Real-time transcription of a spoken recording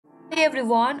Hey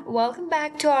everyone, welcome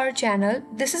back to our channel.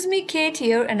 This is me Kate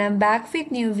here and I'm back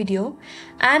with new video.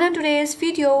 And in today's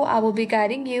video, I will be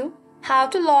guiding you how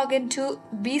to log into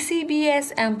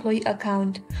BCBS employee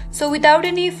account. So without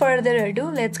any further ado,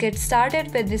 let's get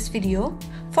started with this video.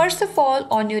 First of all,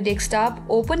 on your desktop,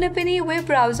 open up any web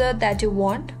browser that you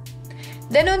want.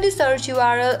 Then on the search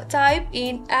URL, type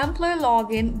in employee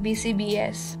login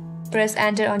BCBS. Press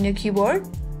enter on your keyboard.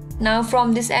 Now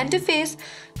from this interface,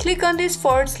 click on this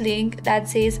first link that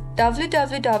says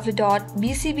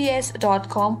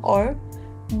www.bcbs.com or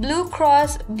Blue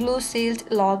Cross Blue Shield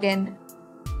login.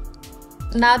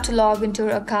 Now to log into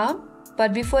your account,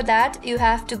 but before that you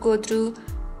have to go through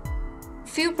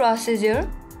few procedure.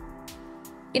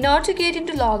 In order to get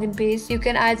into login page, you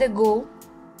can either go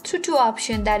through two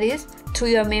options, that is through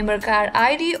your member card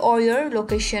ID or your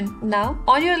location. Now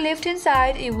on your left hand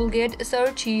side you will get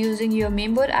search using your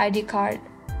member ID card.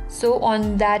 So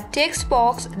on that text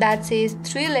box that says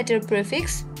 3-letter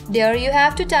prefix, there you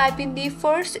have to type in the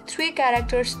first 3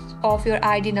 characters of your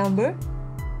ID number.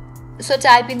 So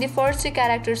type in the first 3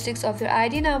 characteristics of your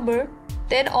ID number.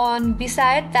 Then on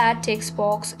beside that text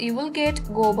box you will get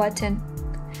go button.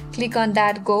 Click on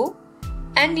that go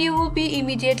and you will be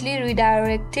immediately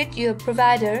redirected to your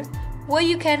provider where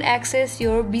you can access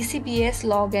your BCBS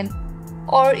login.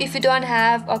 Or if you don't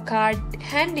have a card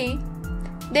handy,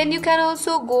 then you can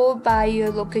also go by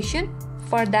your location.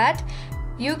 For that,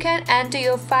 you can enter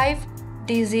your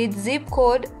 5-digit zip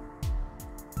code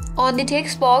on the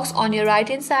text box on your right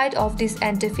hand side of this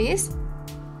interface.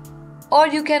 Or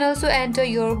you can also enter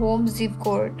your home zip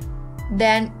code.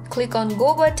 Then click on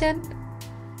go button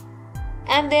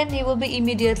and then you will be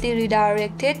immediately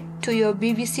redirected to your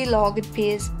BBC login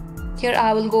page. Here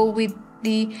I will go with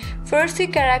the first 3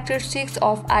 characteristics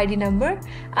of ID number.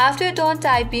 After you're done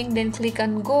typing, then click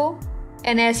on go,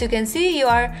 and as you can see, you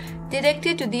are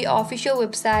directed to the official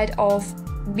website of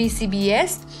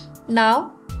BCBS.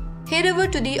 Now head over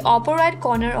to the upper right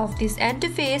corner of this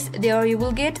interface. There you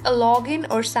will get a login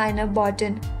or sign up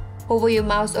button. Hover your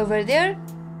mouse over there.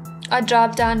 A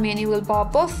drop down menu will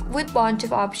pop up with bunch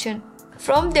of options.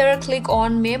 From there, click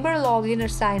on member login or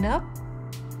sign up.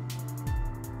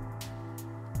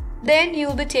 Then you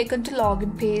will be taken to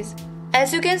login page.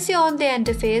 As you can see on the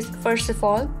interface, first of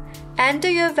all, enter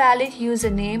your valid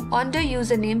username under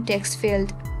username text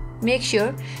field. Make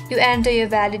sure you enter your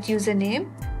valid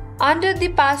username. Under the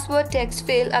password text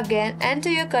field, again enter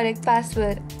your correct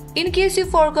password. In case you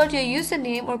forgot your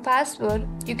username or password,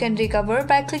 you can recover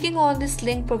by clicking on this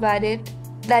link provided,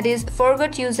 that is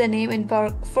forgot username and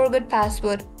forgot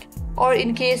password. Or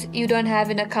in case you don't have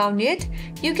an account yet,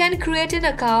 you can create an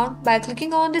account by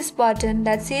clicking on this button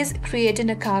that says create an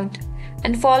account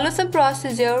and follow some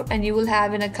procedure and you will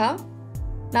have an account.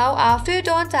 Now after you're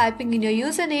done typing in your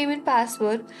username and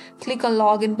password, click on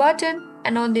login button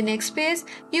and on the next page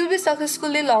you will be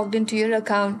successfully logged into your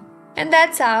account. And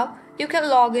that's how you can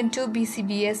log into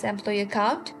BCBS employee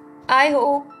account. I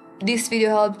hope this video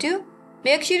helped you.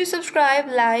 Make sure to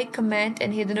subscribe, like, comment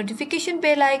and hit the notification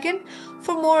bell icon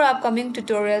for more upcoming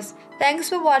tutorials. Thanks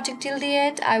for watching till the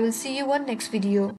end. I will see you on next video.